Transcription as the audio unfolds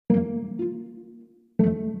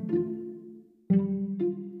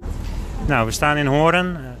Nou, we staan in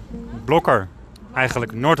Hoorn, Blokker,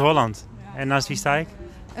 eigenlijk Noord-Holland. En naast wie sta ik?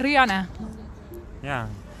 Rianne. Ja,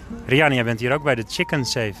 Rianne, jij bent hier ook bij de Chicken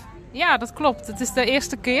Safe. Ja, dat klopt. Het is de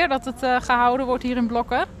eerste keer dat het gehouden wordt hier in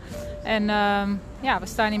Blokker. En we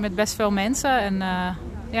staan hier met best veel mensen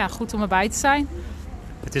en goed om erbij te zijn.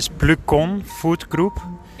 Het is Plucon Food Group.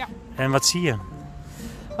 Ja. En wat zie je?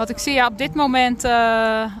 Wat ik zie, op dit moment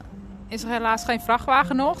is er helaas geen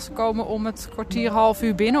vrachtwagen nog. Ze komen om het kwartier, half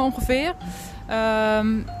uur binnen ongeveer.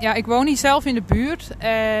 Ik woon hier zelf in de buurt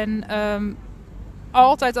en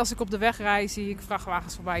altijd als ik op de weg rijd zie ik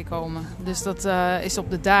vrachtwagens voorbij komen. Dus dat is op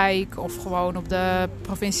de dijk of gewoon op de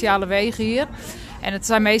provinciale wegen hier. En het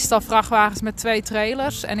zijn meestal vrachtwagens met 2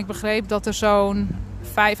 trailers. En ik begreep dat er zo'n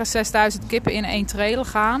 5.000 à 6.000 kippen in 1 trailer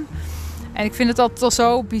gaan. En ik vind het altijd al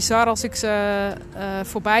zo bizar als ik ze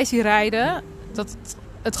voorbij zie rijden. Dat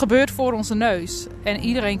het gebeurt voor onze neus. En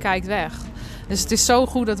iedereen kijkt weg. Dus het is zo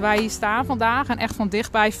goed dat wij hier staan vandaag. En echt van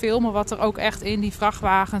dichtbij filmen wat er ook echt in die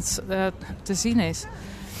vrachtwagens te zien is.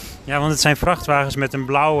 Ja, want het zijn vrachtwagens met een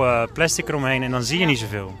blauwe plastic eromheen en dan zie je niet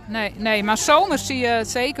zoveel. Nee, maar zomers zie je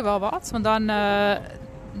zeker wel wat. Want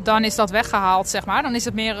dan is dat weggehaald, zeg maar. Dan is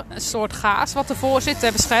het meer een soort gaas wat ervoor zit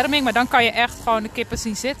ter bescherming. Maar dan kan je echt gewoon de kippen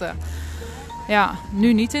zien zitten. Ja,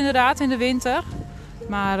 nu niet inderdaad in de winter.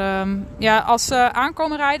 Maar als ze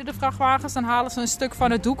aankomen rijden, de vrachtwagens, dan halen ze een stuk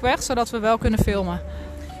van het doek weg, zodat we wel kunnen filmen.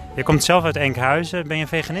 Je komt zelf uit Enkhuizen. Ben je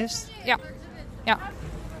veganist? Ja.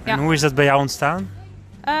 En hoe is dat bij jou ontstaan?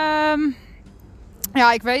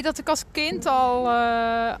 Ik weet dat ik als kind al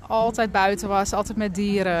altijd buiten was, altijd met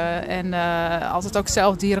dieren. En altijd ook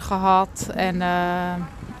zelf dieren gehad. En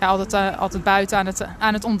altijd buiten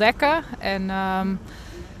aan het ontdekken. En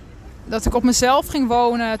dat ik op mezelf ging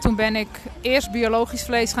wonen, toen ben ik eerst biologisch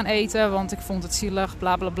vlees gaan eten. Want ik vond het zielig,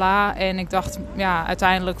 bla bla bla. En ik dacht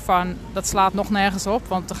uiteindelijk van, dat slaat nog nergens op.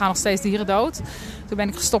 Want er gaan nog steeds dieren dood. Toen ben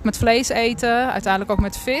ik gestopt met vlees eten, uiteindelijk ook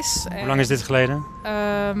met vis. Hoe lang is dit geleden?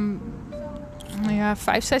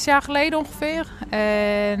 5, 6 jaar geleden ongeveer.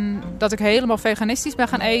 En dat ik helemaal veganistisch ben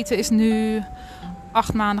gaan eten is nu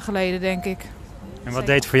 8 maanden geleden, denk ik. En wat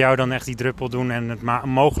deed voor jou dan echt die druppel doen en het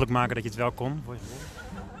mogelijk maken dat je het wel kon?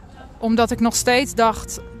 Omdat ik nog steeds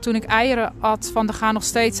dacht, toen ik eieren at, van er gaan nog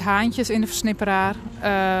steeds haantjes in de versnipperaar.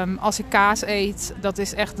 Als ik kaas eet, dat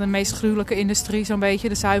is echt de meest gruwelijke industrie zo'n beetje,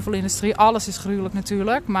 de zuivelindustrie. Alles is gruwelijk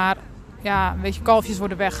natuurlijk, maar kalfjes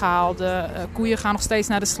worden weggehaald, de koeien gaan nog steeds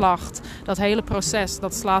naar de slacht. Dat hele proces,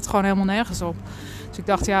 dat slaat gewoon helemaal nergens op. Dus ik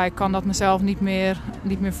dacht, ik kan dat mezelf niet meer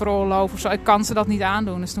veroorloven of zo. Ik kan ze dat niet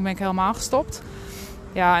aandoen, dus toen ben ik helemaal gestopt.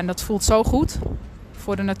 Ja, en dat voelt zo goed.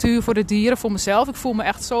 Voor de natuur, voor de dieren, voor mezelf. Ik voel me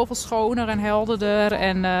echt zoveel schoner en helderder.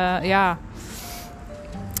 En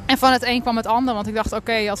En van het een kwam het ander. Want ik dacht,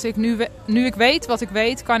 als ik nu ik weet wat ik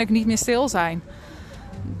weet, kan ik niet meer stil zijn.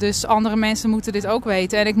 Dus andere mensen moeten dit ook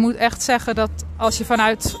weten. En ik moet echt zeggen dat als je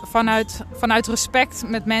vanuit respect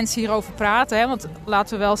met mensen hierover praat. Hè, want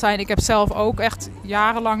laten we wel zijn, ik heb zelf ook echt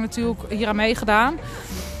jarenlang natuurlijk hier aan meegedaan.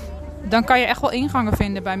 Dan kan je echt wel ingangen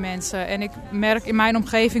vinden bij mensen. En ik merk in mijn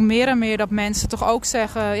omgeving meer en meer dat mensen toch ook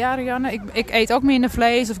zeggen... Ja, Rianne, ik eet ook minder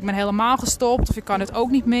vlees. Of ik ben helemaal gestopt. Of ik kan het ook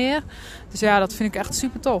niet meer. Dus dat vind ik echt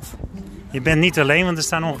super tof. Je bent niet alleen, want er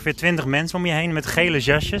staan ongeveer 20 mensen om je heen met gele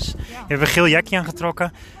jasjes. Je hebt een geel jakje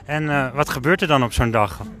aangetrokken. En wat gebeurt er dan op zo'n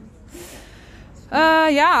dag?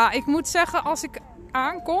 Ik moet zeggen, als ik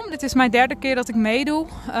aankom, dit is mijn 3e keer dat ik meedoe.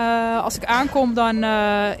 Als ik aankom, dan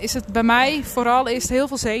is het bij mij vooral eerst heel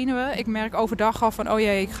veel zenuwen. Ik merk overdag al van,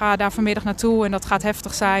 ik ga daar vanmiddag naartoe en dat gaat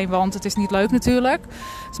heftig zijn, want het is niet leuk natuurlijk.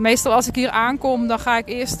 Dus meestal als ik hier aankom,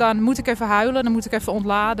 dan moet ik even huilen, dan moet ik even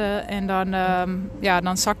ontladen en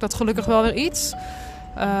dan zakt dat gelukkig wel weer iets.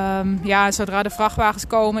 Zodra de vrachtwagens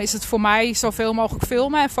komen, is het voor mij zoveel mogelijk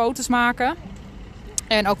filmen en foto's maken.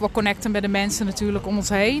 En ook wel connecten met de mensen natuurlijk om ons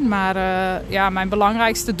heen. Maar mijn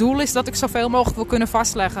belangrijkste doel is dat ik zoveel mogelijk wil kunnen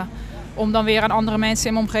vastleggen. Om dan weer aan andere mensen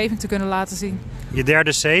in mijn omgeving te kunnen laten zien. Je 3e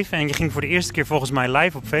save en je ging voor de eerste keer volgens mij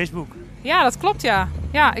live op Facebook. Ja, dat klopt ja.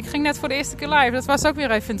 Ja, ik ging net voor de eerste keer live. Dat was ook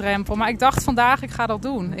weer even een drempel. Maar ik dacht vandaag, ik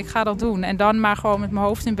ga dat doen. En dan maar gewoon met mijn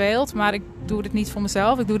hoofd in beeld. Maar ik doe dit niet voor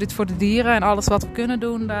mezelf. Ik doe dit voor de dieren. En alles wat we kunnen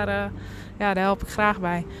doen, daar help ik graag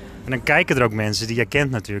bij. En dan kijken er ook mensen die je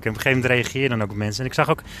kent natuurlijk. En op een gegeven moment reageer je dan ook op mensen. En ik zag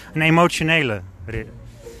ook een emotionele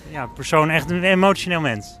persoon, echt een emotioneel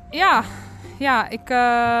mens. Ja, ik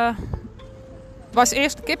was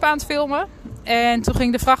eerst de kip aan het filmen. En toen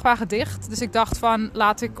ging de vrachtwagen dicht. Dus ik dacht van,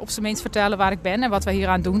 laat ik op zijn minst vertellen waar ik ben en wat we hier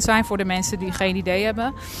aan het doen zijn voor de mensen die geen idee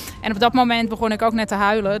hebben. En op dat moment begon ik ook net te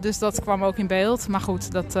huilen, dus dat kwam ook in beeld. Maar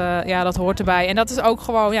goed, dat hoort erbij. En dat is ook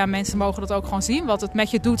gewoon, mensen mogen dat ook gewoon zien, wat het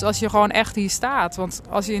met je doet als je gewoon echt hier staat. Want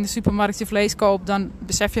als je in de supermarkt je vlees koopt, dan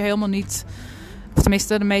besef je helemaal niet, of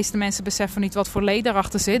tenminste de meeste mensen beseffen niet wat voor leed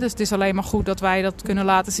daarachter zit. Dus het is alleen maar goed dat wij dat kunnen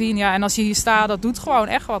laten zien. Ja, en als je hier staat, dat doet gewoon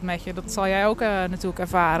echt wat met je. Dat zal jij ook natuurlijk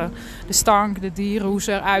ervaren. De stank, de dieren, hoe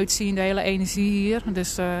ze eruit zien, de hele energie hier.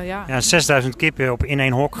 Dus ja. Ja, 6000 kippen in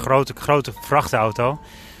één hok, grote vrachtauto.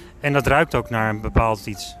 En dat ruikt ook naar een bepaald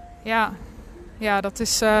iets. Ja, dat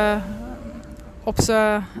is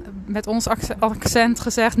met ons accent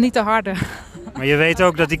gezegd niet te harde. Maar je weet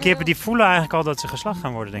ook dat die kippen die voelen eigenlijk al dat ze geslacht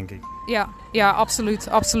gaan worden, denk ik. Ja,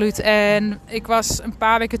 absoluut. En ik was een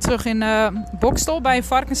paar weken terug in Bokstel bij een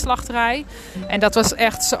varkensslachterij. En dat was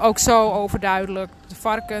echt ook zo overduidelijk. De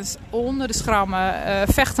varkens onder de schrammen,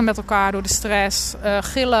 vechten met elkaar door de stress,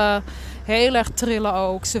 gillen, heel erg trillen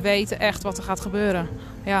ook. Ze weten echt wat er gaat gebeuren.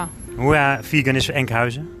 Ja. Hoe vegan is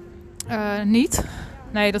Enkhuizen? Niet.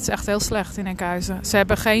 Nee, dat is echt heel slecht in Enkhuizen. Ze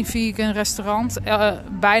hebben geen vegan restaurant.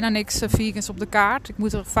 Bijna niks vegans op de kaart. Ik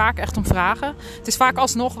moet er vaak echt om vragen. Het is vaak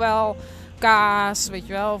alsnog wel kaas, weet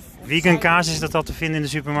je wel. Vegan kaas, is dat al te vinden in de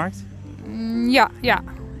supermarkt? Ja.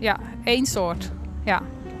 Eén soort. Ja.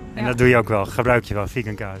 En dat doe je ook wel? Gebruik je wel,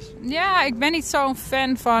 vegan kaas? Ja, ik ben niet zo'n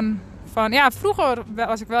fan van... Vroeger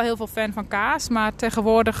was ik wel heel veel fan van kaas. Maar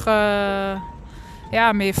tegenwoordig...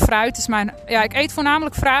 meer fruit is mijn... Ja, ik eet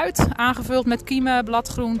voornamelijk fruit. Aangevuld met kiemen,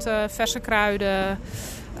 bladgroenten, verse kruiden.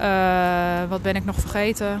 Wat ben ik nog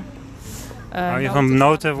vergeten? Hou je van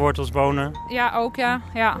noten, wortels, bonen? Ja, ook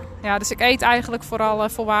ja. Dus ik eet eigenlijk vooral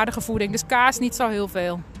volwaardige voeding. Dus kaas niet zo heel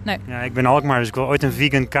veel. Nee. Ja, ik ben Alkmaar, dus ik wil ooit een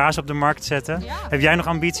vegan kaas op de markt zetten. Ja. Heb jij nog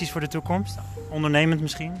ambities voor de toekomst? Ondernemend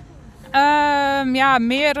misschien?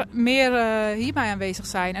 Meer hierbij aanwezig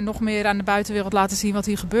zijn en nog meer aan de buitenwereld laten zien wat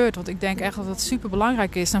hier gebeurt. Want ik denk echt dat dat super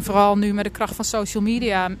belangrijk is. En vooral nu met de kracht van social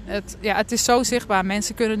media. Het is zo zichtbaar,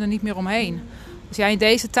 mensen kunnen er niet meer omheen. Als jij in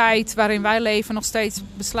deze tijd waarin wij leven nog steeds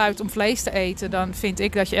besluit om vlees te eten, dan vind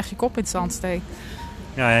ik dat je echt je kop in het zand steekt.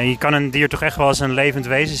 Ja, je kan een dier toch echt wel als een levend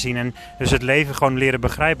wezen zien. En dus het leven gewoon leren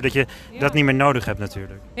begrijpen dat je dat niet meer nodig hebt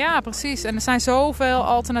natuurlijk. Ja, precies. En er zijn zoveel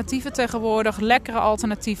alternatieven tegenwoordig. Lekkere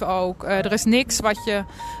alternatieven ook. Er is niks wat je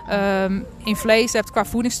in vlees hebt qua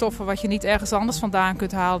voedingsstoffen wat je niet ergens anders vandaan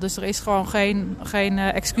kunt halen. Dus er is gewoon geen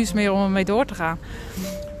excuus meer om ermee door te gaan.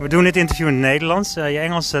 We doen dit interview in het Nederlands. Je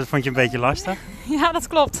Engels vond je een beetje lastig. Ja, dat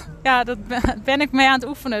klopt. Ja, daar ben ik mee aan het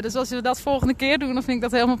oefenen. Dus als we dat volgende keer doen, dan vind ik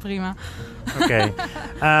dat helemaal prima. Oké.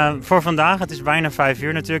 Voor vandaag, het is bijna 5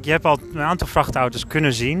 uur natuurlijk. Je hebt al een aantal vrachtauto's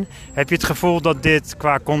kunnen zien. Heb je het gevoel dat dit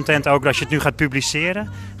qua content ook, als je het nu gaat publiceren,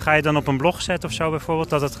 ga je dan op een blog zetten of zo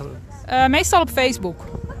bijvoorbeeld? Meestal op Facebook.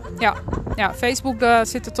 Ja, Facebook, daar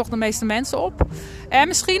zitten toch de meeste mensen op. En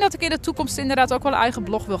misschien dat ik in de toekomst inderdaad ook wel een eigen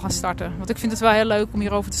blog wil gaan starten. Want ik vind het wel heel leuk om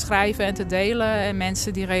hierover te schrijven en te delen. En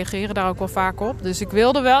mensen die reageren daar ook wel vaak op. Dus ik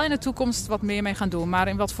wil er wel in de toekomst wat meer mee gaan doen. Maar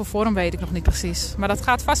in wat voor vorm weet ik nog niet precies. Maar dat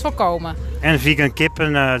gaat vast wel komen. En vegan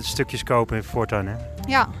kippen stukjes kopen in voortuin, hè?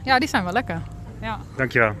 Ja, die zijn wel lekker. Ja.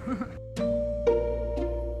 Dankjewel.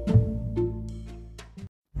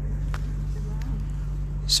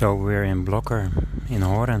 So we're in Blokker in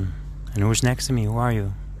Horen. And who's next to me? Who are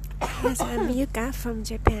you? Yes, I'm Yuka from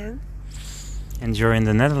Japan. And you're in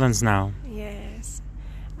the Netherlands now? Yes.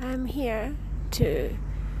 I'm here to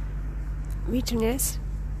witness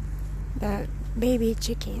the baby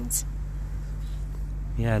chickens.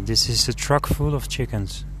 Yeah, this is a truck full of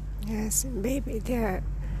chickens. Yes, they're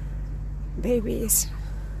babies.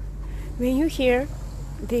 When you hear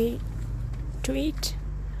they tweet,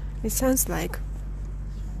 it sounds like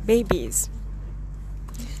babies.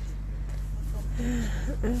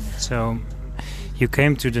 So, you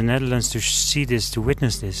came to the Netherlands to see this, to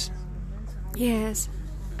witness this? Yes,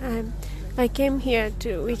 I came here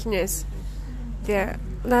to witness the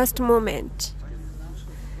last moment.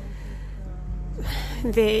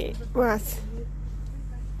 They was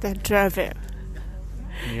the driver.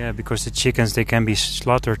 Yeah, because the chickens, they can be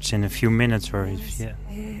slaughtered in a few minutes or yeah.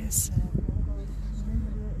 Yes.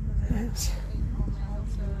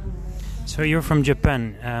 So you're from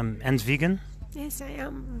Japan and vegan? Yes, I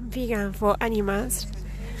am vegan for animals.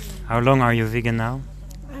 How long are you vegan now?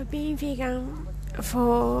 I've been vegan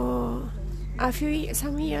for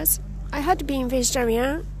some years. I had been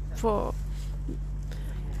vegetarian for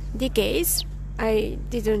decades. I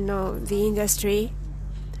didn't know the industry,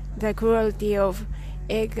 the cruelty of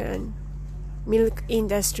egg and milk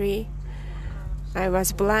industry. I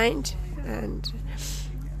was blind,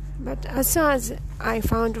 But as soon as I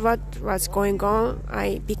found what was going on,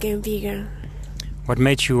 I became vegan. What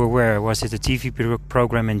made you aware? Was it a TV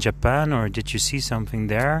program in Japan, or did you see something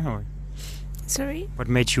there? Or Sorry? what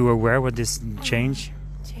made you aware of this change?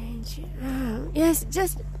 Change. Yes,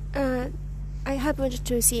 just I happened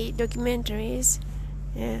to see documentaries.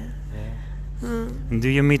 Yeah. And do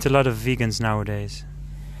you meet a lot of vegans nowadays?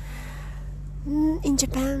 In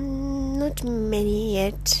Japan, not many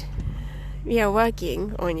yet. We are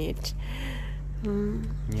working on it.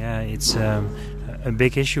 Yeah, it's a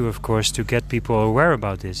big issue, of course, to get people aware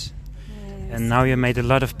about this. Yes. And now you made a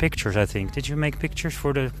lot of pictures, I think. Did you make pictures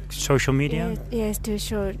for the social media? Yes, to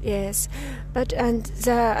show. Yes, but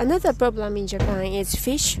another problem in Japan is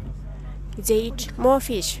fish. They eat more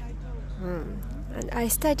fish, and I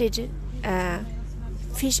studied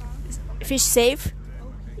fish safe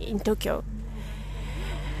in Tokyo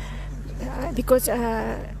because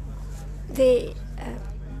they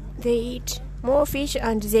eat more fish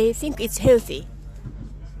and they think it's healthy.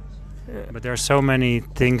 But there are so many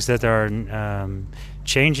things that are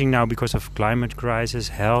changing now because of climate crisis,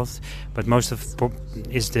 health, but most of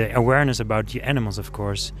is the awareness about the animals, of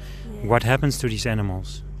course. Yeah. What happens to these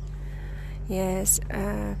animals? Yes,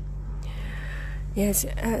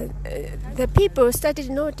 the people started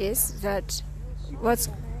to notice that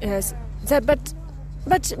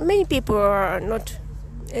but many people are not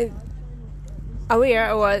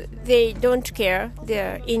aware, or they don't care.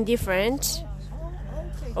 They're indifferent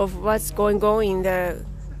of what's going on in the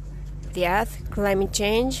earth, climate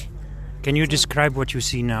change. Can you describe what you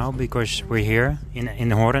see now? Because we're here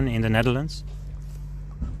in Hoorn, in the Netherlands.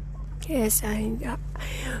 Yes,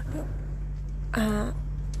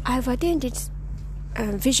 I've attended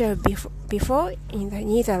visual before in the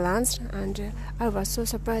Netherlands, and I was so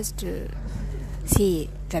surprised to see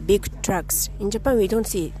the big trucks. In Japan, we don't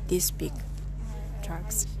see these big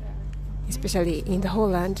trucks, especially in the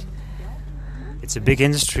Holland. It's a big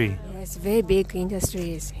industry. Yes, very big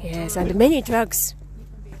industries. Yes, and many trucks.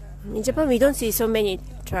 In Japan, we don't see so many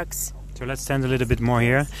trucks. So let's stand a little bit more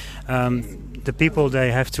here. The people,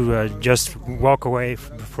 they have to just walk away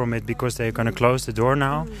from it because they're going to close the door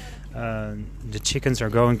now. The chickens are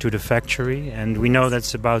going to the factory, and we know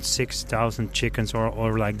that's about 6,000 chickens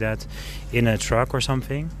or like that in a truck or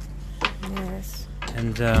something. Yes.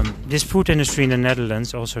 And this food industry in the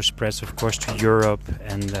Netherlands also spreads, of course, to Europe.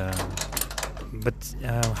 And but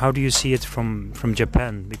how do you see it from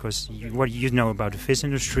Japan? Because what you know about the fish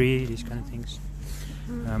industry, these kind of things.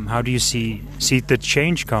 How do you see the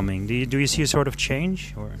change coming? Do you see a sort of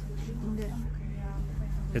change, or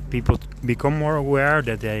that people become more aware,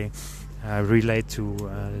 that they relate to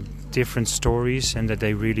different stories, and that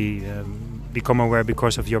they really become aware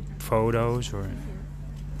because of your photos, or?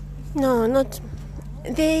 No, not.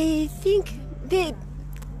 They think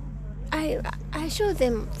I show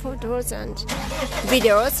them photos and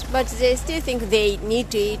videos, but they still think they need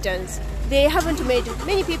to eat, and they haven't made.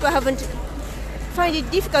 Many people haven't find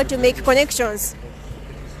it difficult to make connections.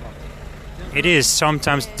 It is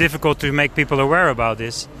sometimes difficult to make people aware about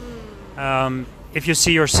this. If you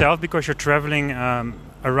see yourself, because you're traveling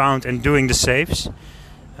around and doing the saves,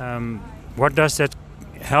 what does that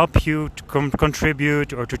help you to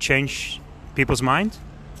contribute or to change people's mind?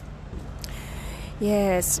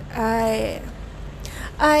 Yes, I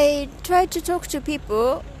try to talk to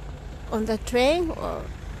people on the train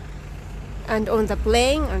and on the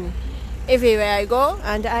plane and everywhere I go,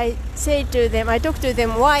 and I say to them, I talk to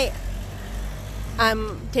them why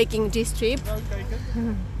I'm taking this trip.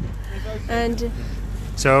 And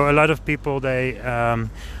so a lot of people, they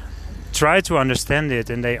try to understand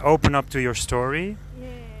it and they open up to your story.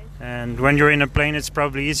 And when you're in a plane, it's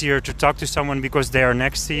probably easier to talk to someone because they are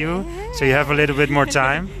next to you, so you have a little bit more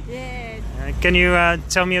time. Yes. Can you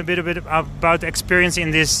tell me a bit about the experience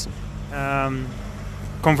in this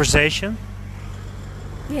conversation?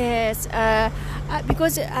 Yes,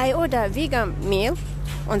 because I order vegan meal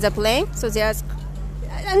on the plane, so they ask,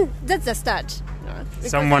 and that's the start.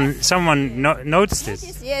 Someone noticed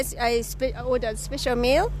this. Yes, I ordered special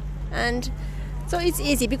meal, and so it's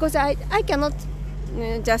easy because I cannot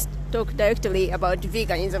just talk directly about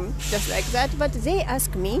veganism just like that, but they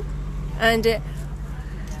ask me, and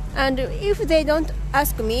if they don't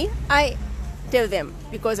ask me, I tell them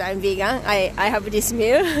because I'm vegan. I have this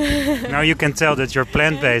meal. Now you can tell that you're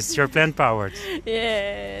plant-based, you're plant-powered.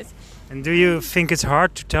 Yes. And do you think it's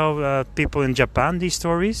hard to tell people in Japan these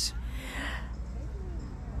stories?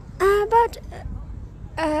 But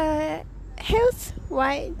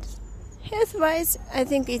health-wise, I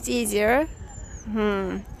think it's easier.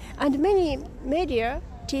 And many media,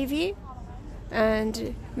 TV,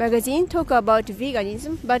 and magazine talk about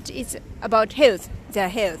veganism, but it's about health, their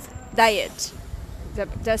health, diet.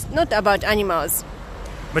 That's not about animals.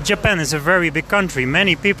 But Japan is a very big country,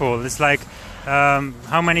 many people. It's like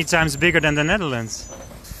how many times bigger than the Netherlands?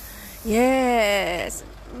 Yes,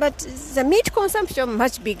 but the meat consumption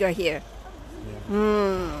much bigger here.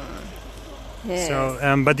 Yes. So,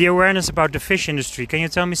 but the awareness about the fish industry, can you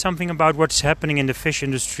tell me something about what's happening in the fish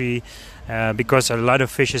industry? Because a lot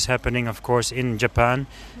of fish is happening, of course, in Japan.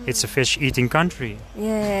 It's a fish-eating country.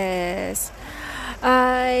 Yes.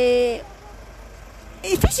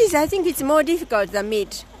 Fishes, I think it's more difficult than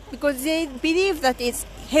meat because they believe that it's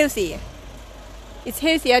healthier. It's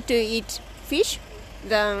healthier to eat fish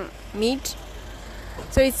than meat.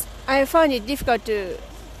 So I find it difficult to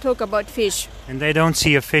talk about fish. And they don't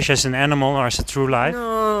see a fish as an animal or as a true life?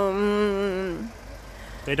 No.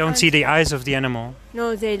 They don't see the eyes of the animal?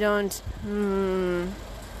 No, they don't.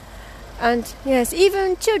 And yes,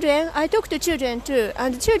 even children, I talk to children too.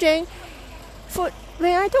 And children,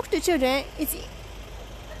 when I talk to children, it's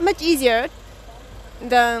much easier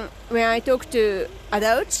than when I talk to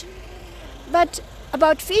adults. But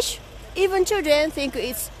about fish, even children think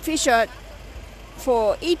fish are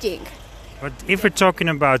for eating. But if we're talking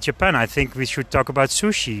about Japan, I think we should talk about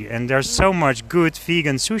sushi. And there's so much good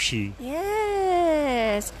vegan sushi.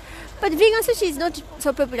 Yes. But vegan sushi is not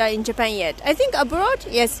so popular in Japan yet. I think abroad,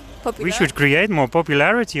 yes, popular. We should create more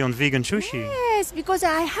popularity on vegan sushi. Yes, because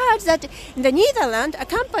I heard that in the Netherlands, a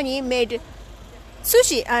company made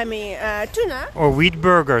sushi, tuna. Or wheat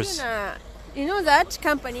burgers. Tuna. You know that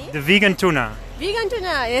company? The vegan tuna. Vegan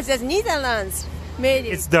tuna, yes, that's Netherlands made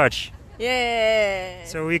it. It's Dutch. Yeah.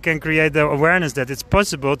 So we can create the awareness that it's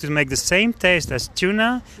possible to make the same taste as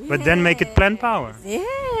tuna, but then make it plant power.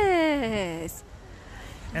 Yes.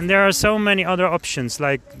 And there are so many other options,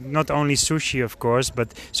 like not only sushi, of course,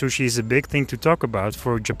 but sushi is a big thing to talk about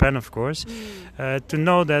for Japan, of course. To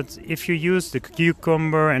know that if you use the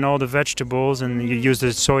cucumber and all the vegetables and you use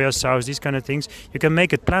the soya sauce, these kind of things, you can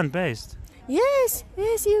make it plant-based. Yes,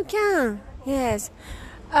 you can. Yes.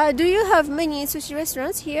 Do you have many sushi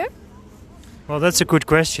restaurants here? Well, that's a good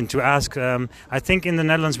question to ask. I think in the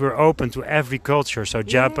Netherlands we're open to every culture, so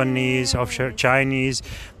Japanese, Chinese,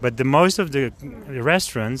 but the most of the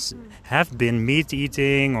restaurants have been meat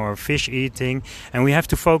eating or fish eating, and we have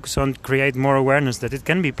to focus on create more awareness that it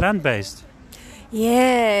can be plant-based.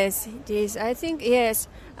 Yes, it is. I think yes,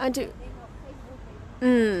 and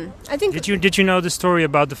I think. Did you know the story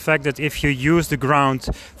about the fact that if you use the ground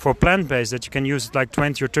for plant-based, that you can use it like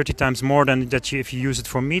 20 or 30 times more than if you use it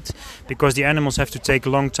for meat, because the animals have to take a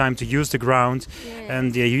long time to use the ground,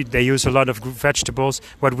 and they use a lot of vegetables,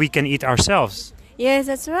 what we can eat ourselves. Yes,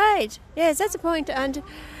 that's right. Yes, that's the point. And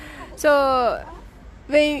so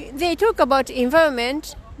when they talk about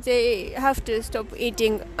environment, they have to stop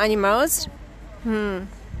eating animals.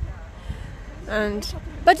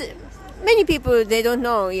 But many people, they don't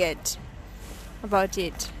know yet about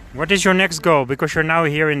it. What is your next goal? Because you're now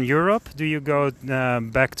here in Europe. Do you go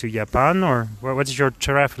back to Japan, or what is your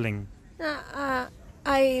traveling?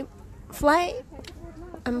 I'm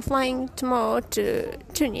flying tomorrow to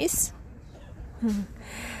Tunis.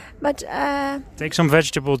 But take some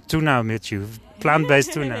vegetable tuna with you,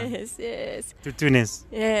 plant-based tuna. Yes. To Tunis.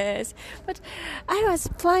 Yes, but I was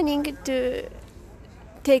planning to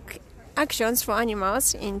take actions for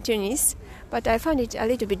animals in Tunis, but I found it a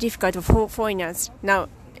little bit difficult for foreigners now,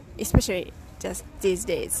 especially just these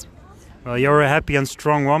days. Well, you're a happy and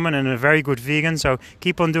strong woman and a very good vegan, so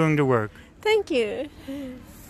keep on doing the work. Thank you.